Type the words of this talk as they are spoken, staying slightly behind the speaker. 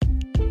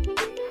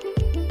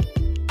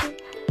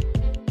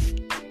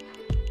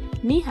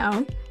Ni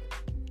hao.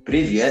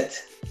 Привет.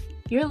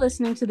 You're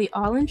listening to the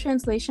All in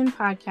Translation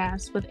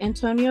podcast with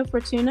Antonio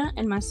Fortuna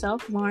and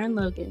myself, Lauren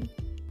Logan.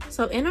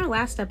 So in our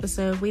last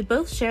episode, we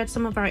both shared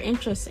some of our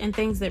interests and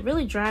things that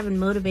really drive and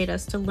motivate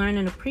us to learn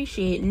and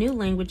appreciate new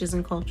languages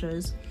and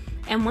cultures.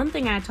 And one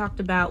thing I talked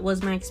about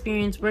was my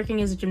experience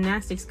working as a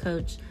gymnastics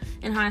coach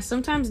and how I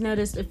sometimes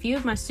noticed a few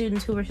of my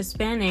students who were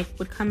Hispanic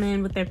would come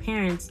in with their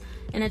parents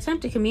and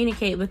attempt to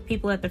communicate with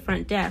people at the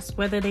front desk,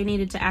 whether they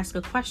needed to ask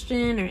a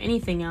question or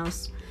anything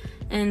else.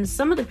 And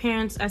some of the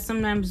parents, I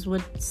sometimes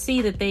would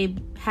see that they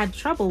had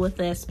trouble with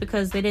this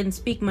because they didn't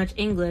speak much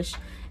English.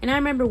 And I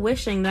remember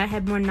wishing that I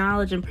had more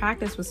knowledge and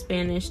practice with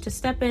Spanish to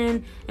step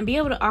in and be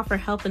able to offer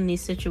help in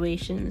these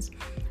situations.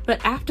 But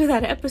after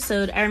that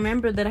episode, I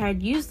remembered that I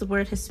had used the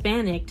word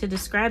Hispanic to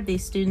describe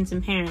these students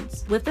and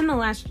parents. Within the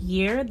last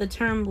year, the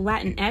term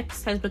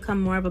Latinx has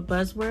become more of a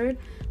buzzword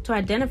to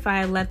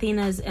identify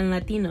Latinas and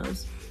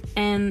Latinos,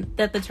 and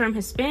that the term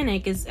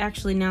Hispanic is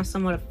actually now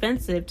somewhat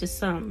offensive to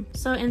some.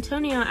 So,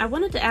 Antonio, I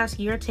wanted to ask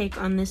your take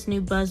on this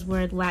new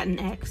buzzword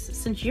Latinx,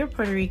 since you're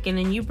Puerto Rican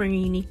and you bring a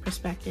unique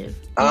perspective.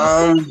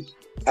 I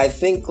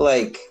think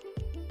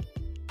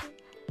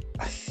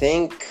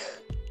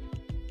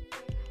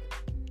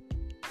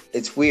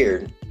it's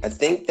weird. I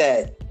think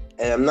that,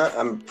 and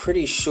I'm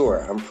pretty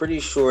sure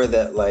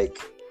that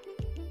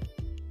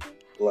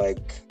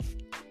like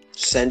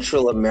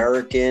Central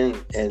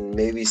American and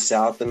maybe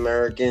South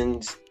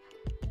Americans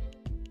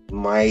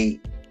might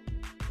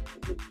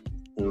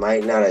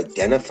not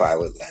identify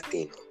with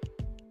Latino.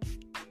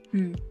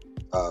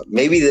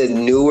 Maybe the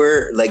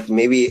newer,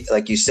 maybe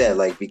like you said,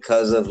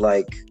 because of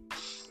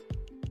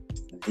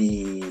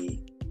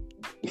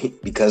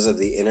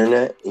the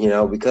internet,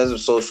 because of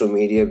social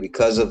media,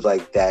 because of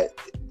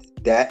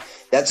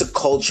that's a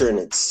culture in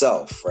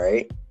itself,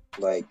 right?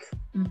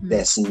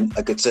 That's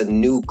it's a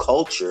new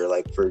culture,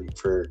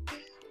 for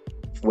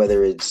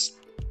whether it's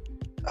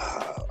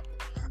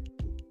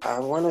I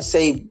want to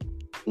say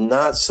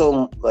not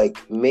so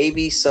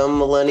maybe some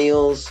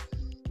millennials,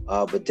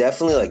 but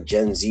definitely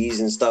Gen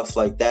Zs and stuff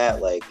like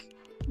that,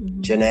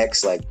 Gen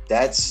X,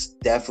 that's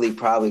definitely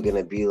probably going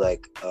to be a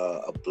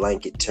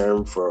blanket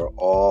term for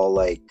all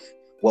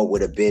what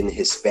would have been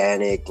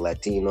Hispanic,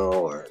 Latino,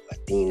 or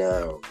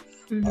Latina,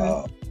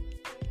 or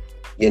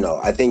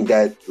I think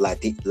that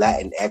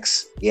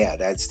Latinx,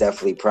 that's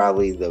definitely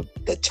probably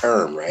the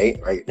term right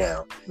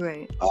now.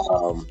 Right.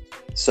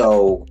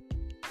 So,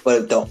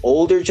 but the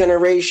older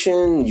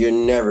generation, you're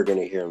never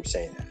gonna hear them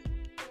saying that.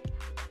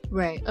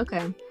 Right.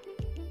 Okay.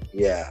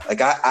 Yeah,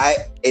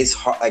 it's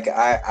hard.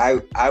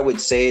 I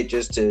would say it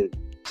just to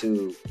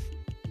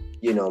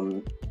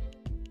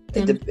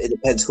it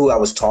depends who I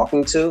was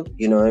talking to.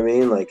 You know what I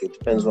mean? It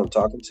depends who I'm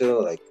talking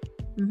to.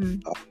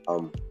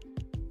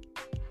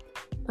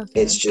 Okay.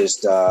 It's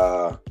just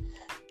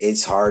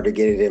it's hard to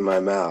get it in my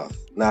mouth.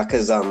 Not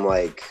because I'm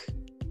that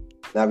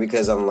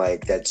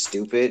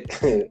stupid.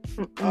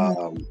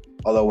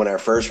 Although when I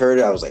first heard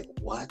it, I was like,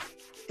 "What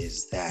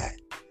is that?"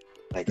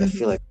 I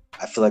feel like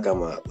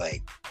I'm a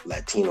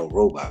Latino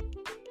robot.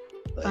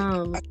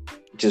 I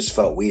just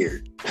felt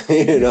weird,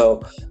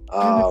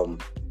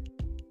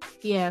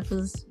 Yeah,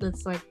 because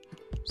it's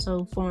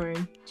so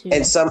foreign too.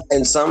 And some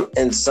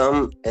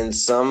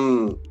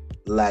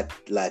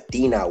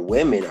Latina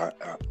women are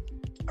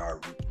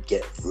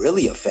get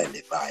really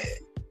offended by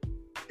it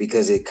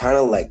because it kind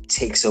of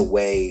takes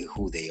away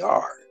who they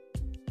are.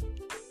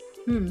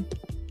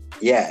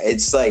 Yeah,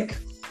 it's to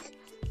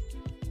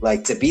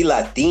be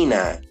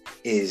Latina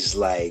is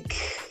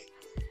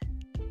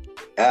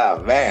oh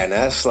man,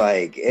 that's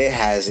it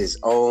has its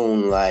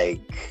own that's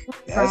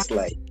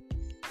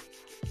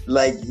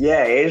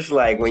yeah, it's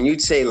when you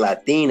say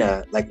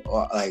Latina, if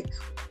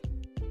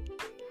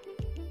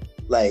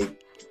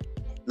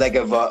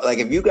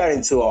you got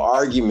into an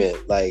argument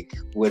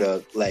with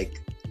a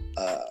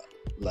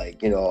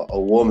a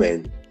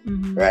woman,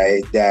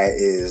 right, that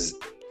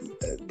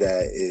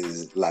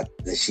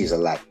she's a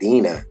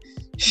Latina,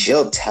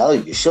 she'll tell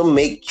you, she'll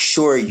make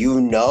sure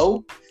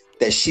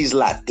that she's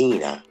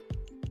Latina.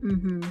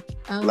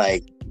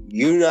 Okay.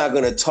 You're not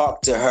gonna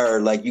talk to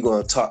her like you're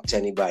gonna talk to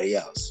anybody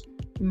else.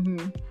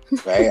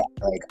 Right?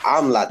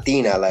 I'm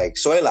Latina,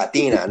 soy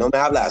Latina, no me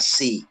habla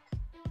así.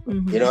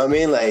 You know what I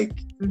mean?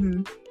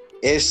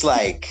 It's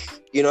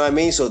you know what I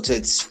mean? So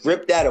to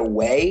strip that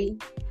away,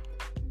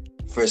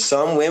 for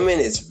some women,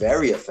 it's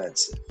very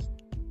offensive.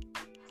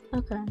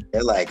 Okay.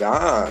 They're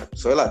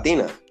soy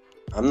Latina.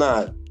 I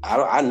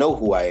know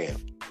who I am.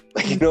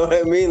 You know what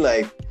I mean?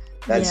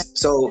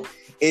 So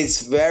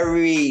it's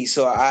very, it's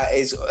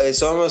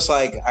almost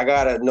I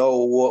gotta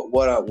know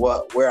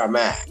where I'm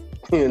at.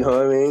 You know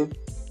what I mean?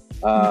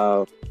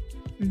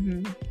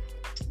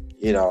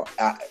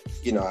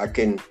 I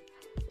can.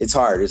 It's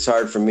hard. It's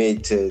hard for me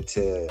to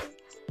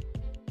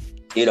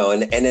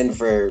and then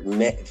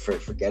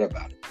forget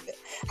about it.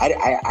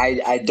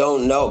 I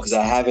don't know, because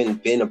I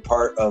haven't been a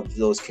part of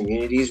those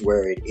communities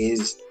where it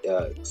is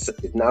it's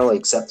not only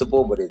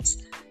acceptable, but it's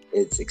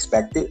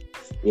expected.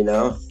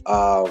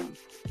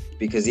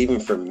 Because even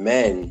for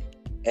men,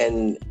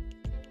 and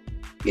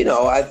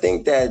I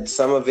think that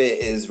some of it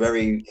is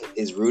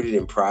rooted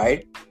in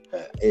pride.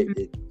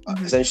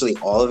 Essentially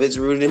all of it's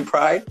rooted in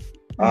pride.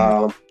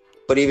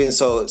 But even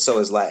so is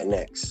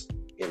Latinx,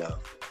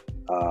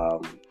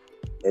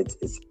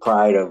 it's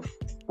pride of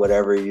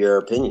whatever your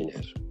opinion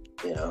is,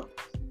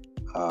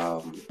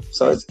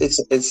 so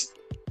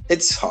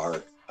it's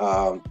hard.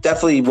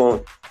 Definitely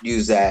won't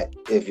use that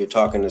if you're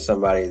talking to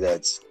somebody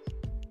that's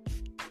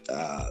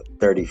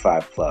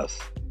 35 plus,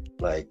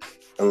 like,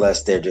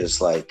 unless they're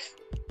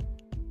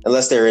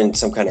in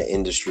some kind of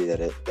industry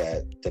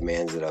that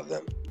demands it of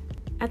them.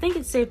 I think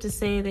it's safe to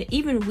say that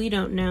even we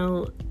don't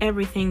know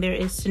everything there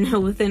is to know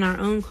within our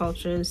own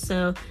cultures.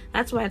 So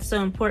that's why it's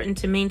so important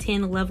to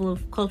maintain a level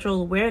of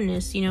cultural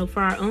awareness,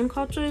 for our own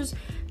cultures,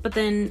 but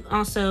then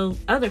also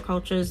other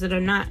cultures that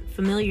are not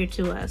familiar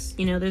to us.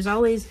 There's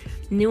always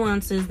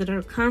nuances that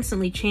are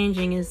constantly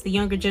changing as the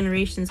younger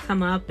generations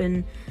come up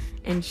and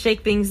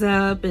shake things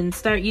up and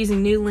start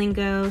using new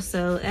lingo.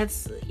 So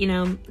that's,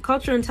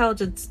 cultural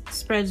intelligence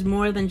spreads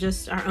more than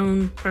just our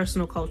own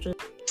personal culture.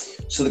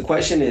 So the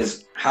question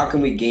is, how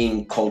can we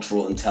gain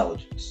cultural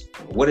intelligence?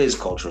 What is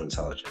cultural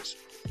intelligence?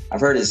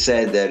 I've heard it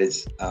said that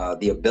it's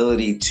the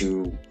ability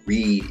to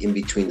read in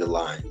between the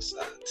lines,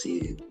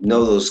 to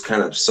know those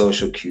kind of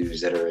social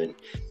cues that are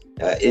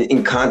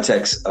in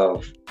context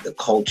of the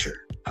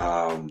culture,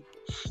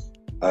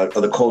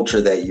 or the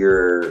culture that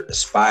you're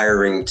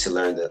aspiring to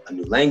learn a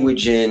new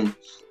language in,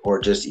 or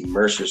just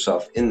immerse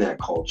yourself in that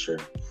culture.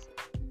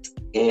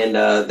 And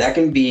that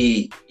can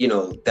be,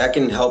 that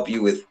can help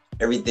you with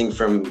everything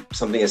from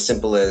something as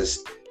simple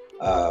as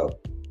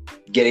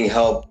getting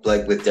help,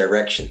 like with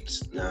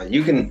directions. Now,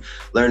 you can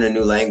learn a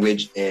new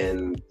language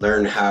and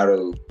learn how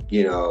to,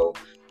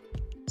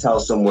 tell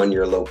someone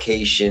your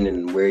location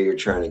and where you're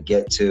trying to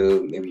get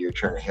to. Maybe you're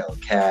trying to hail a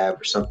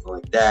cab or something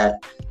like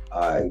that,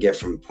 and get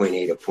from point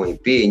A to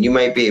point B. And you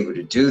might be able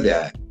to do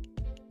that.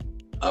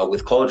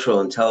 With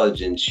cultural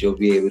intelligence, you'll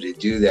be able to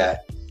do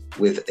that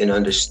with an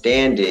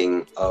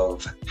understanding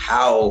of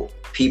how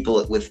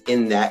people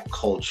within that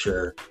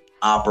culture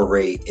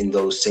operate in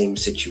those same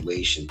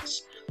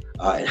situations,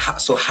 and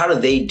how do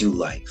they do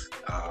life?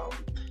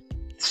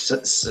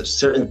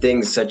 Certain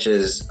things such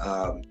as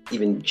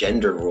even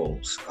gender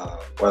roles,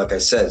 or like I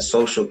said,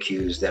 social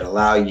cues that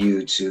allow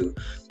you to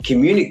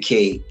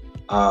communicate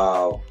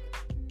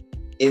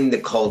in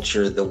the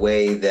culture the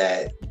way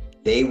that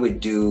they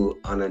would do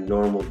on a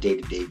normal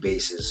day-to-day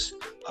basis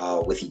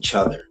with each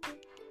other.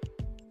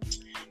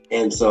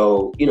 And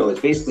so,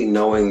 it's basically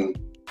knowing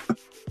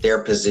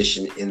their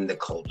position in the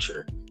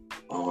culture.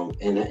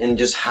 And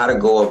just how to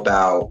go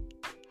about,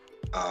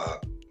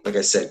 like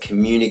I said,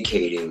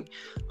 communicating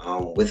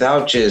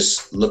without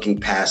just looking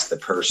past the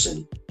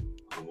person,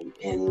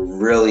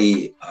 and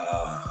really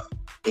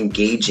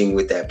engaging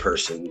with that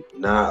person,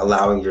 not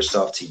allowing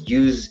yourself to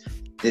use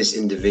this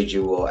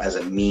individual as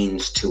a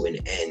means to an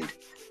end,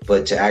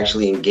 but to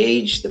actually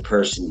engage the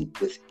person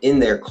within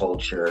their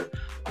culture,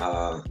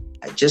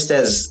 just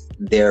as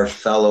their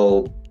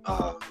fellow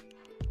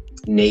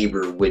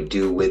neighbor would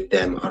do with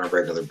them on a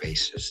regular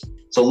basis.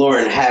 So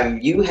Lauren,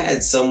 have you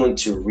had someone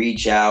to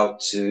reach out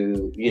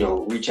to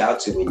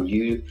when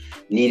you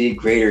needed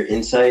greater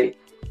insight?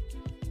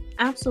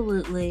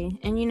 Absolutely.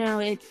 And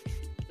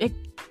it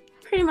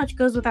pretty much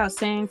goes without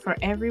saying for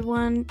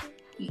everyone,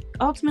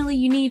 ultimately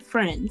you need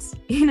friends.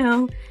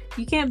 You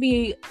can't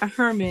be a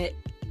hermit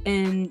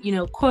and,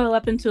 coil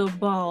up into a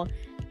ball,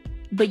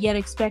 but yet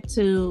expect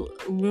to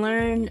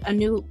learn a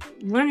new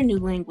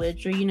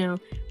language, or,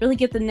 really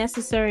get the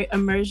necessary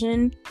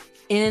immersion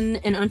in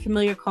an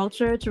unfamiliar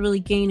culture to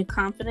really gain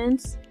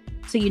confidence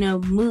to,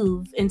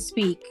 move and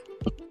speak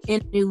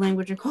in a new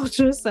language or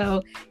culture.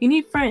 So you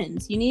need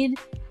friends. You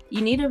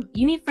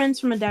need friends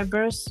from a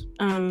diverse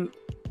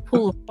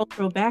pool of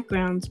cultural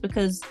backgrounds,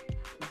 because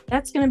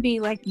that's going to be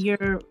like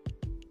your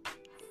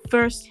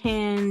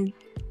firsthand,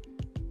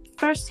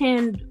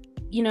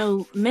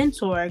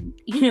 mentor,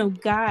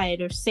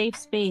 guide or safe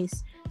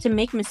space to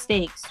make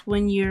mistakes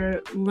when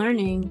you're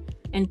learning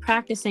and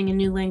practicing a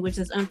new language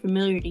that's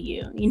unfamiliar to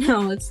you.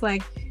 It's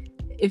like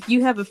if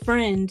you have a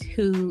friend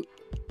who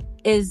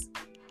is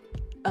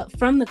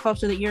from the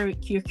culture that you're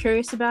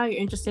curious about,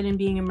 you're interested in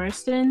being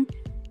immersed in,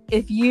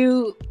 if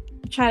you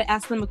try to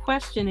ask them a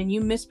question and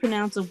you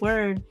mispronounce a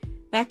word,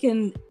 that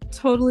can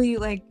totally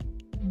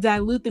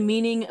dilute the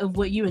meaning of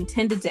what you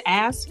intended to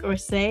ask or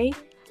say.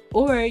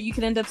 Or you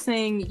could end up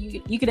saying,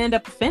 you could end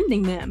up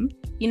offending them,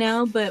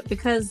 but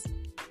because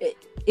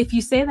if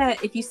you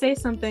say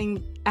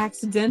something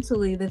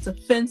accidentally that's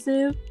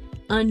offensive,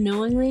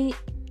 unknowingly,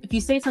 if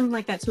you say something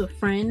like that to a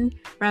friend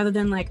rather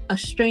than like a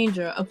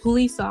stranger, a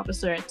police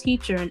officer, a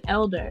teacher, an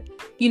elder,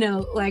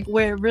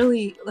 where it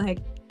really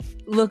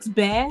looks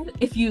bad,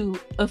 if you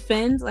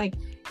offend,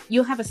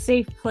 you'll have a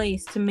safe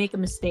place to make a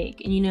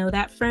mistake. And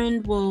that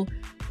friend will,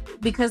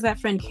 because that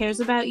friend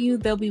cares about you,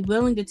 they'll be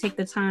willing to take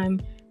the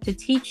time to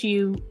teach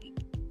you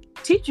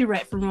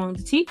right from wrong,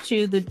 to teach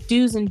you the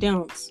do's and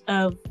don'ts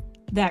of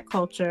that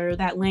culture,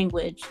 that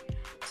language,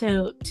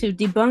 to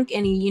debunk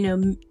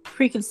any,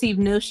 preconceived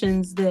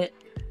notions that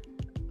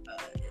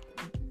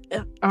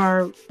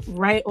are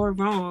right or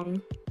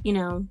wrong, you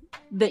know,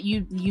 that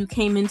you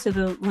came into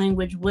the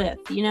language with,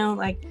 you know,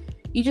 like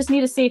you just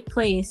need a safe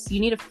place. You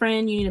need a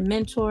friend, you need a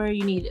mentor,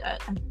 you need a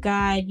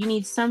guide, you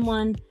need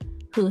someone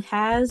who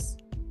has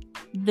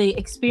the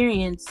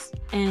experience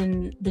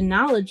and the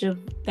knowledge of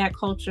that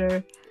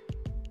culture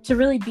to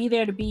really be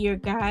there to be your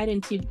guide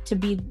and to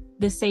be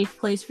the safe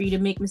place for you to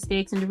make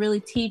mistakes and to really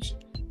teach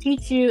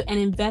you and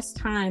invest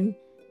time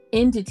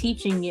into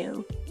teaching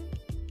you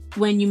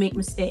when you make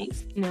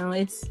mistakes. You know,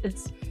 it's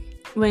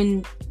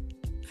when,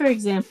 for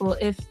example,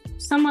 if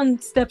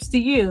someone steps to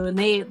you and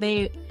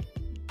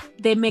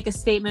they make a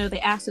statement or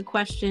they ask a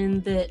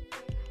question that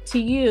to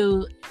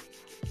you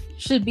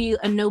should be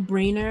a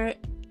no-brainer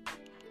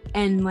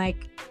and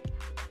like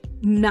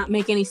not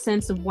make any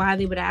sense of why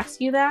they would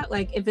ask you that,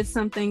 like if it's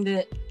something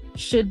that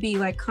should be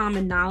like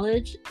common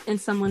knowledge and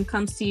someone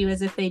comes to you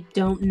as if they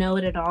don't know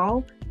it at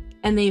all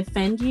and they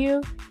offend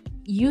you,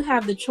 you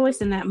have the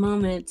choice in that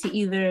moment to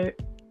either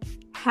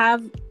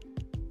have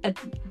a,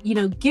 you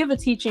know, give a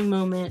teaching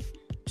moment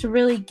to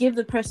really give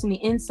the person the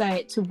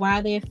insight to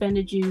why they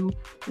offended you,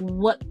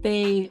 what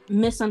they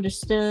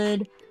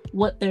misunderstood,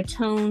 what their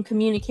tone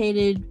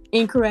communicated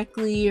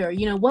incorrectly, or,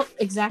 you know, what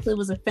exactly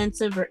was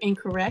offensive or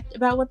incorrect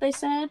about what they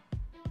said.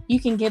 You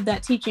can give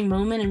that teaching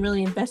moment and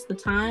really invest the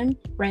time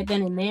right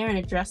then and there and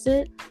address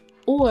it.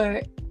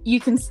 Or you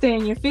can stay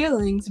in your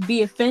feelings,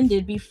 be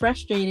offended, be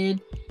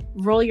frustrated,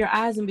 roll your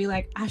eyes and be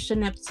like, I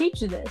shouldn't have to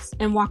teach you this,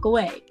 and walk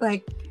away.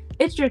 Like,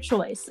 it's your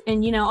choice.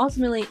 And, you know,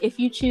 ultimately, if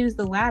you choose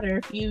the latter,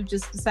 if you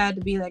just decide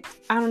to be like,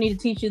 I don't need to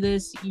teach you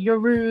this, you're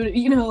rude,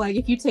 you know, like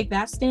if you take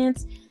that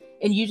stance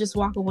and you just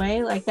walk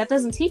away, like that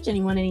doesn't teach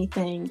anyone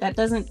anything. That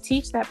doesn't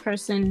teach that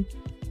person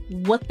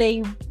what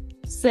they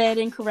said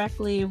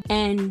incorrectly,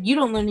 and you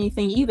don't learn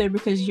anything either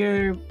because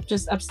you're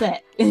just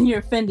upset and you're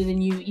offended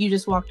and you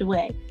just walked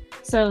away.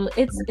 So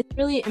it's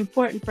really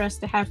important for us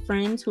to have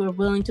friends who are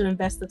willing to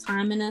invest the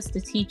time in us to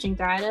teach and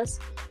guide us,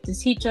 to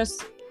teach us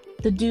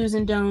the do's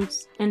and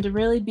don'ts, and to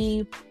really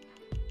be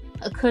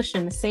a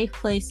cushion, a safe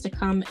place to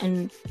come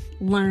and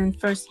learn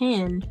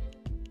firsthand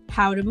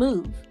how to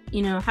move,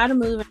 you know, how to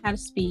move and how to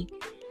speak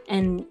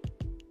and,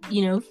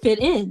 you know, fit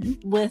in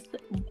with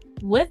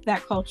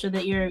that culture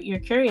that you're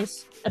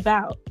curious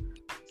about.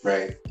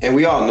 Right. And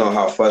we all know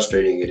how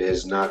frustrating it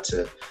is not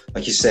to,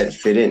 like you said,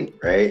 fit in,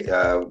 right?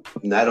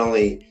 Not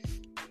only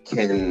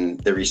can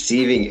the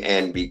receiving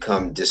end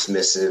become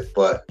dismissive,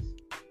 but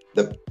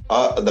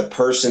the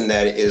person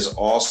that is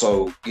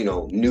also, you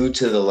know, new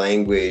to the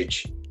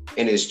language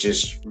and is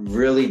just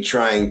really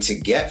trying to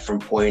get from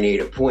point A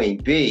to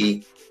point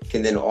B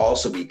can then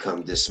also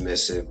become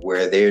dismissive,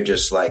 where they're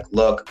just like,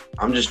 look,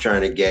 I'm just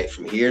trying to get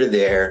from here to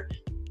there.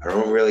 I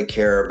don't really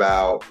care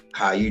about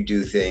how you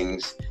do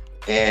things.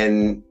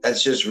 And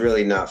that's just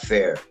really not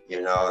fair.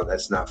 You know,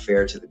 that's not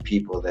fair to the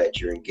people that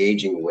you're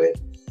engaging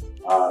with.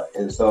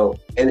 And so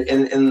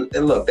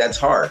look, that's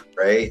hard,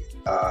 right?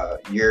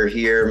 You're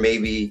here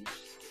maybe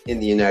in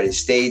the United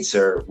States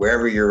or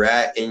wherever you're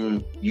at,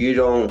 and you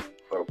don't,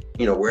 or,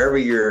 you know, wherever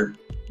your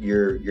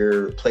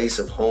place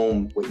of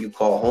home, what you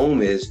call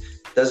home is,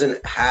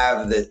 doesn't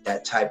have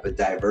that type of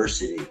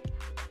diversity.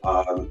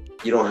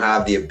 You don't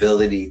have the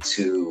ability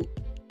to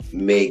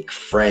make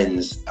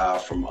friends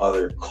from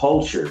other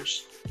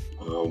cultures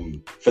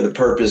for the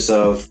purpose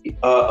of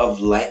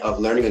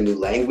learning a new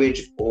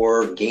language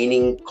or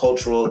gaining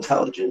cultural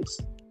intelligence.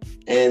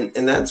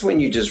 And that's when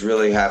you just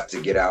really have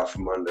to get out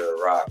from under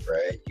a rock,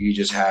 right? You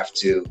just have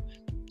to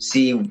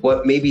see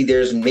what maybe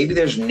there's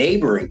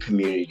neighboring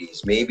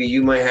communities. Maybe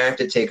you might have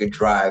to take a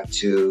drive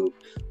to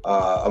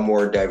a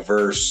more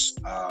diverse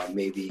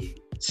maybe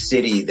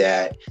city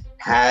that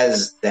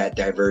has that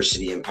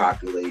diversity in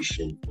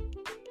population.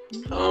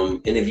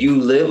 And if you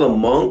live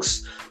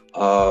amongst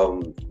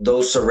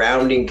those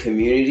surrounding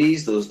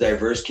communities, those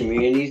diverse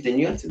communities, then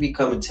you have to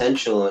become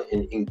intentional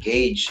and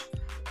engage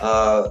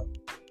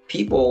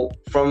people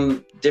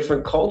from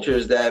different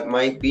cultures that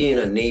might be in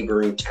a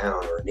neighboring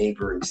town or a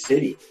neighboring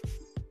city.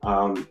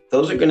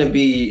 Those are going to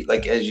be,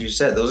 like, as you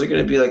said, those are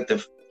going to be like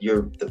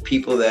the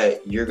people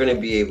that you're going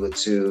to be able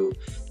to,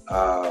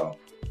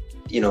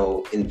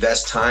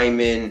 invest time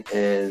in,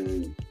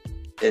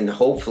 and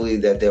hopefully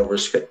that they'll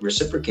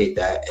reciprocate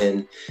that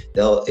and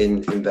they'll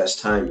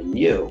invest time in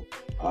you.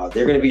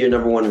 They're going to be your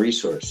number one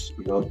resource.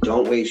 You know,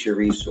 don't waste your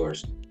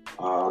resource.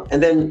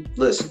 And then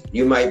listen,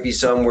 you might be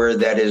somewhere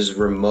that is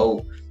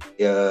remote,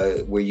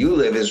 where you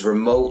live is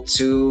remote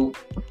to,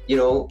 you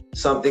know,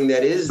 something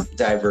that is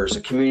diverse,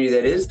 a community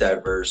that is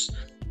diverse.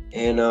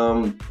 And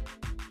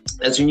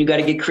that's when you got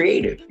to get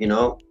creative. You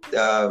know,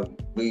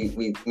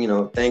 we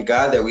thank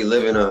God that we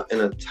live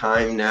in a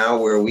time now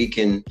where we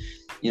can,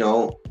 you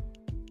know,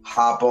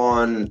 hop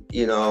on,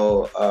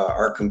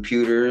 our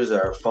computers,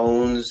 our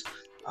phones,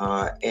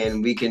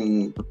 and we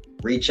can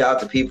reach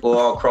out to people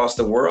all across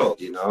the world,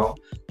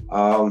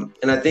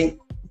 and I think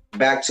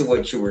back to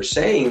what you were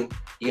saying,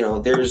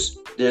 there's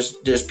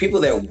people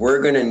that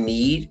we're going to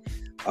need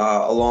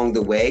along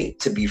the way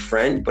to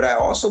befriend, but I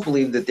also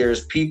believe that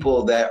there's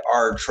people that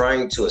are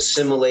trying to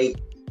assimilate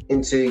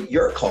into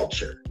your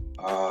culture.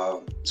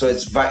 So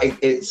it's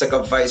like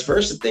a vice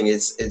versa thing.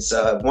 It's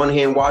one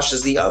hand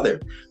washes the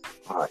other,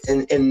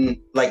 and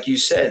like you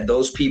said,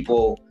 those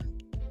people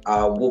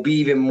will be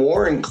even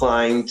more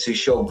inclined to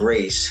show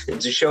grace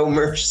and to show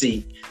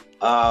mercy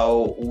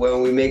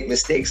when we make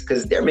mistakes,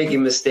 because they're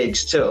making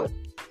mistakes too.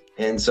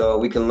 And so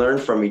we can learn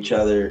from each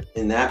other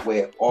in that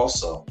way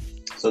also.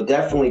 So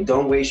definitely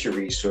don't waste your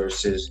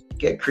resources.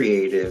 Get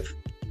creative.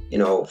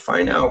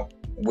 Find out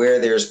where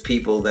there's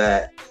people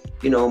that,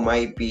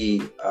 might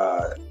be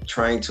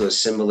trying to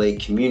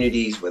assimilate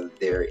communities, whether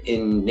they're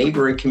in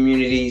neighboring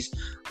communities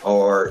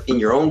or in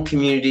your own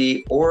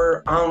community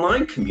or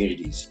online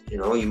communities.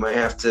 You might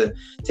have to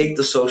take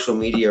the social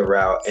media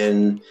route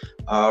and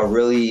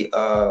really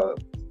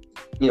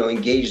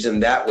engage them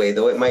that way.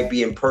 Though it might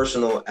be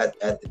impersonal at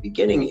the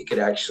beginning, it could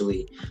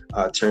actually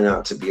turn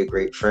out to be a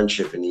great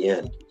friendship in the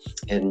end,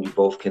 and you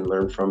both can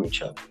learn from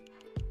each other.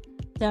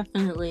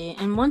 Definitely.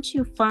 And once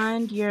you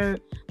find your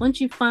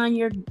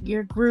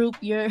group,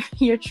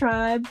 your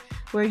tribe,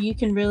 where you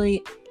can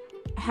really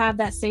have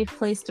that safe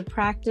place to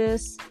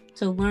practice,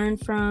 to learn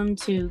from,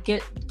 to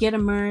get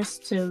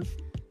immersed, to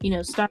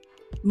start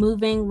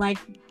moving like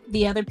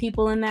the other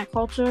people in that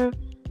culture,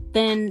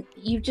 then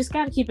you've just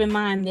got to keep in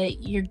mind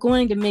that you're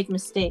going to make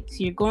mistakes.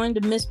 You're going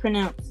to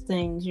mispronounce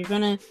things. You're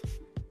going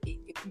to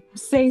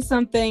say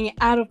something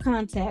out of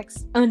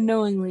context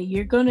unknowingly.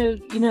 You're going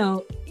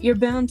to, you're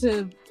bound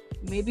to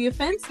maybe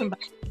offend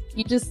somebody.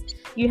 You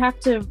have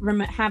to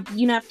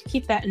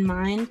keep that in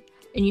mind,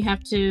 and you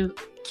have to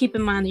keep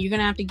in mind that you're going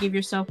to have to give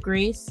yourself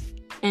grace,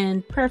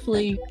 and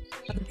prayerfully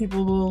other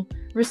people will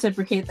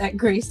reciprocate that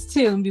grace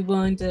too and be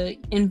willing to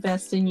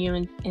invest in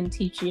you and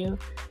teach you.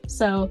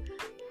 So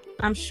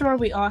I'm sure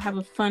we all have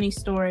a funny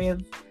story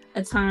of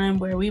a time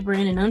where we were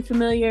in an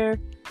unfamiliar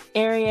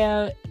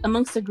area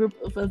amongst a group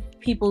of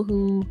people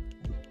who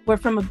were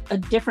from a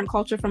different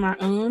culture from our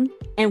own,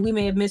 and we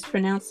may have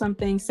mispronounced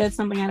something, said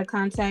something out of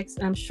context.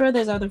 And I'm sure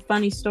there's other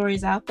funny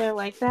stories out there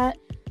like that.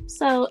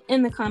 So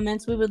in the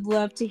comments, we would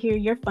love to hear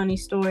your funny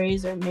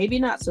stories, or maybe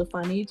not so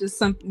funny,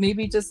 just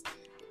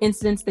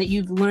incidents that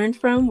you've learned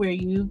from where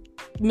you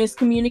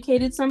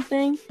miscommunicated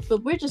something.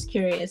 But we're just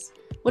curious,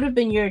 what have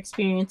been your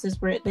experiences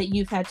that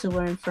you've had to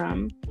learn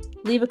from?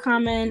 Leave a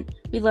comment.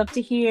 We'd love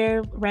to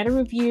hear. Write a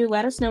review.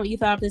 Let us know what you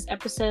thought of this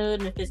episode.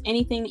 And if there's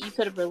anything that you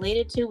could have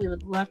related to, we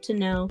would love to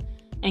know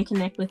and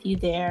connect with you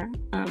there.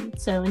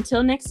 So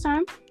until next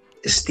time.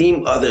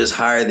 Esteem others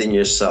higher than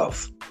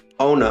yourself.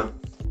 Ona.